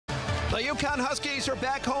The UConn Huskies are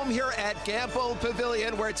back home here at Gamble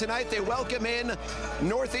Pavilion, where tonight they welcome in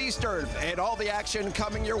Northeastern, and all the action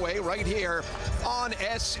coming your way right here on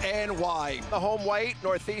SNY. The home white,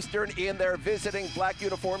 Northeastern in their visiting black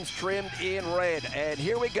uniforms trimmed in red. And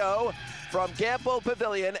here we go from Gamble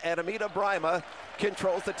Pavilion, and Amita Brima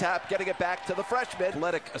controls the tap, getting it back to the freshman.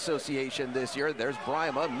 Athletic Association this year. There's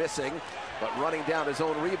Brima missing, but running down his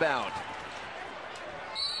own rebound.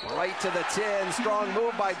 Right to the tin, strong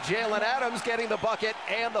move by Jalen Adams, getting the bucket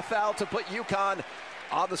and the foul to put UConn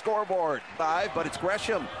on the scoreboard. But it's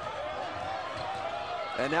Gresham.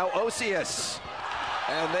 And now Osius.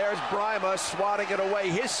 And there's Brima swatting it away.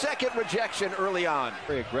 His second rejection early on.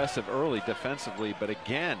 Very aggressive early defensively, but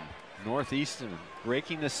again, Northeastern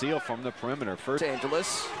breaking the seal from the perimeter. First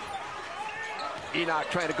Angeles. Enoch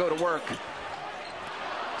trying to go to work.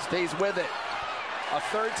 Stays with it. A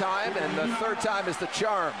third time, and the third time is the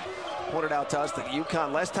charm. Pointed out to us that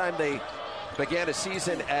UConn, last time they began a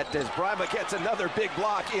season at as Brima gets another big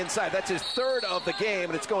block inside. That's his third of the game,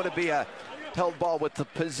 and it's going to be a held ball with the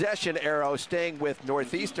possession arrow staying with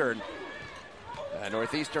Northeastern.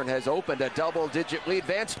 Northeastern has opened a double-digit lead.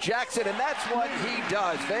 Vance Jackson, and that's what he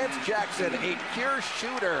does. Vance Jackson, a pure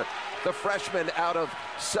shooter, the freshman out of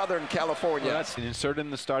Southern California. Well, that's inserted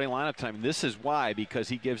in the starting lineup time. This is why, because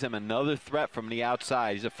he gives them another threat from the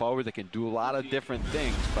outside. He's a forward that can do a lot of different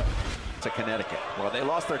things, but it's a Connecticut. Well, they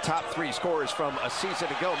lost their top three scorers from a season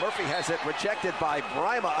ago. Murphy has it rejected by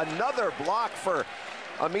Brima. Another block for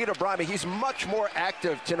Amita Brima. He's much more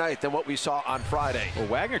active tonight than what we saw on Friday. Well,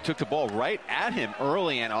 Wagner took the ball right at him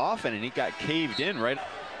early and often, and he got caved in right.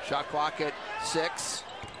 Shot clock at 6.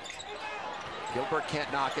 Gilbert can't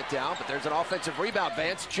knock it down, but there's an offensive rebound.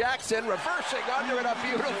 Vance Jackson reversing under it. A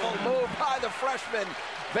beautiful move by the freshman,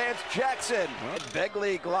 Vance Jackson.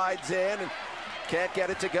 Begley glides in and can't get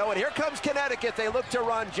it to go. And here comes Connecticut. They look to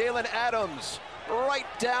run. Jalen Adams right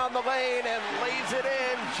down the lane and lays it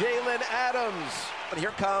in. Jalen Adams. But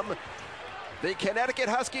here come the Connecticut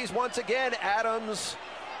Huskies once again. Adams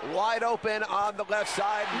wide open on the left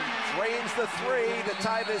side. Drains the three to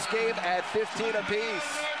tie this game at 15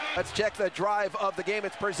 apiece. Let's check the drive of the game.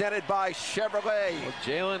 It's presented by Chevrolet. Well,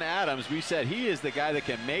 Jalen Adams, we said he is the guy that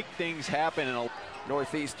can make things happen in a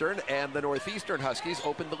Northeastern, and the Northeastern Huskies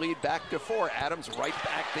open the lead back to 4. Adams right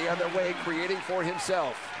back the other way, creating for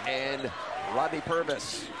himself. And Rodney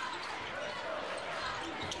Purvis.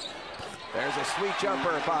 There's a sweet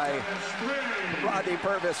jumper by Rodney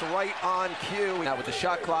Purvis right on cue. Now with the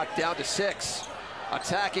shot clock down to 6.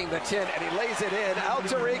 Attacking the 10, and he lays it in.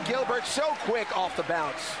 Altari Gilbert so quick off the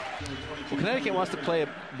bounce. Well, Connecticut wants to play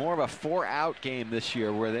more of a 4-out game this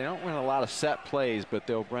year, where they don't run a lot of set plays, but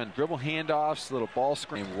they'll run dribble handoffs, little ball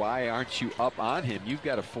screen. Why aren't you up on him? You've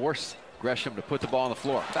got to force Gresham to put the ball on the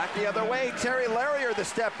floor. Back the other way, Terry Larrier, the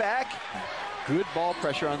step back. Good ball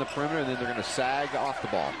pressure on the perimeter, and then they're going to sag off the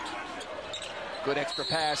ball. Good extra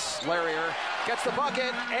pass. Larrier gets the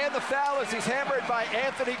bucket and the foul as he's hammered by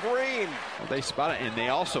Anthony Green. Well, they spot it, and they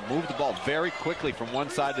also move the ball very quickly from one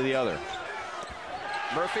side to the other.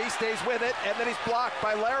 Murphy stays with it, and then he's blocked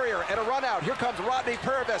by Larrier. And a run out. Here comes Rodney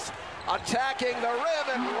Purvis attacking the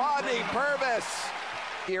rim, and Rodney Purvis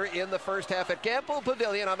here in the first half at Gamble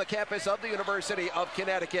Pavilion on the campus of the University of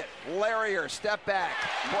Connecticut. Larrier, step back.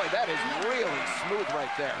 Boy, that is really smooth right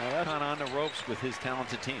there. Well, that's on the ropes with his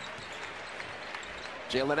talented team.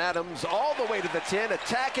 Jalen Adams all the way to the 10,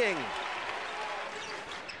 attacking.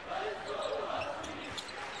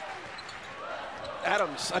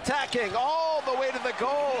 Adams attacking all the way to the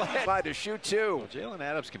goal. Trying to shoot two. Well, Jalen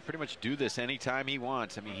Adams can pretty much do this anytime he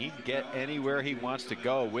wants. I mean, he can get anywhere he wants to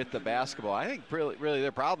go with the basketball. I think really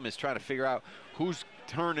their problem is trying to figure out whose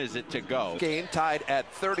turn is it to go. Game tied at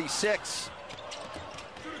 36.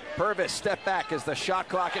 Purvis step back as the shot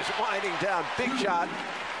clock is winding down. Big shot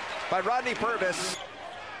by Rodney Purvis.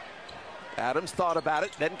 Adams thought about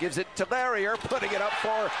it, then gives it to Larrier, putting it up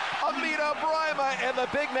for Amita Brima, and the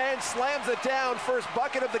big man slams it down. First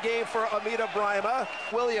bucket of the game for Amita Brima.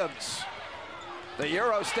 Williams, the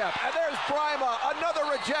Euro step, and there's Brima, another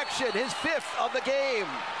rejection, his 5th of the game.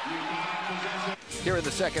 Here in the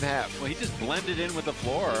second half. Well, he just blended in with the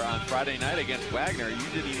floor on Friday night against Wagner. You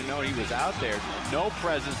didn't even know he was out there. No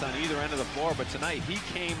presence on either end of the floor, but tonight he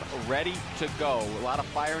came ready to go. A lot of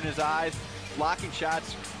fire in his eyes, blocking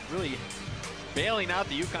shots, really bailing out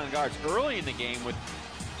the UConn guards early in the game with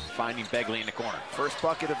finding Begley in the corner. First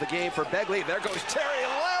bucket of the game for Begley. There goes Terry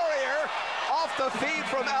Larrier off the feed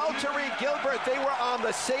from Altari Gilbert. They were on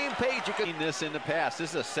the same page. You could this in the past.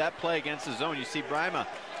 This is a set play against the zone. You see Brima,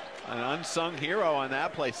 an unsung hero on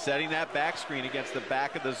that play, setting that back screen against the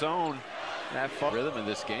back of the zone. that rhythm in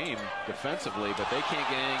this game defensively, but they can't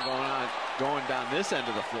get anything going down this end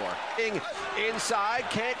of the floor. Inside,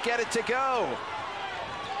 can't get it to go.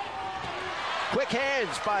 Quick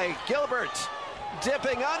hands by Gilbert.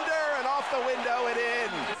 Dipping under and off the window and in.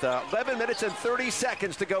 11 minutes and 30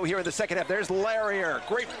 seconds to go here in the second half. There's Larrier.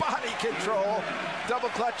 Great body control. Double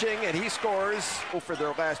clutching, and he scores for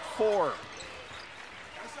their last 4.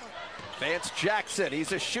 Vance Jackson,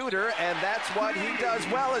 he's a shooter, and that's what he does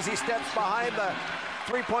well as he steps behind the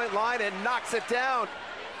three-point line and knocks it down.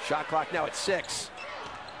 Shot clock now at 6.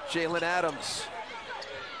 Jalen Adams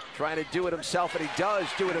trying to do it himself, and he does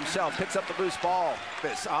do it himself. Picks up the loose ball.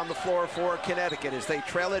 This on the floor for Connecticut as they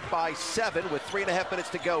trail it by 7 with 3.5 minutes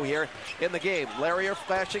to go here in the game. Larrier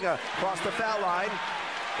flashing across the foul line.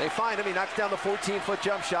 They find him. He knocks down the 14-foot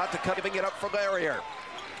jump shot to giving it up for Larrier.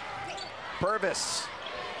 Purvis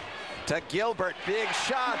to Gilbert. Big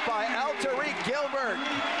shot by Tariq Gilbert.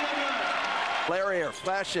 Larrier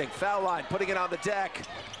flashing, foul line, putting it on the deck.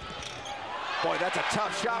 Boy, that's a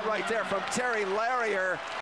tough shot right there from Terry Larrier.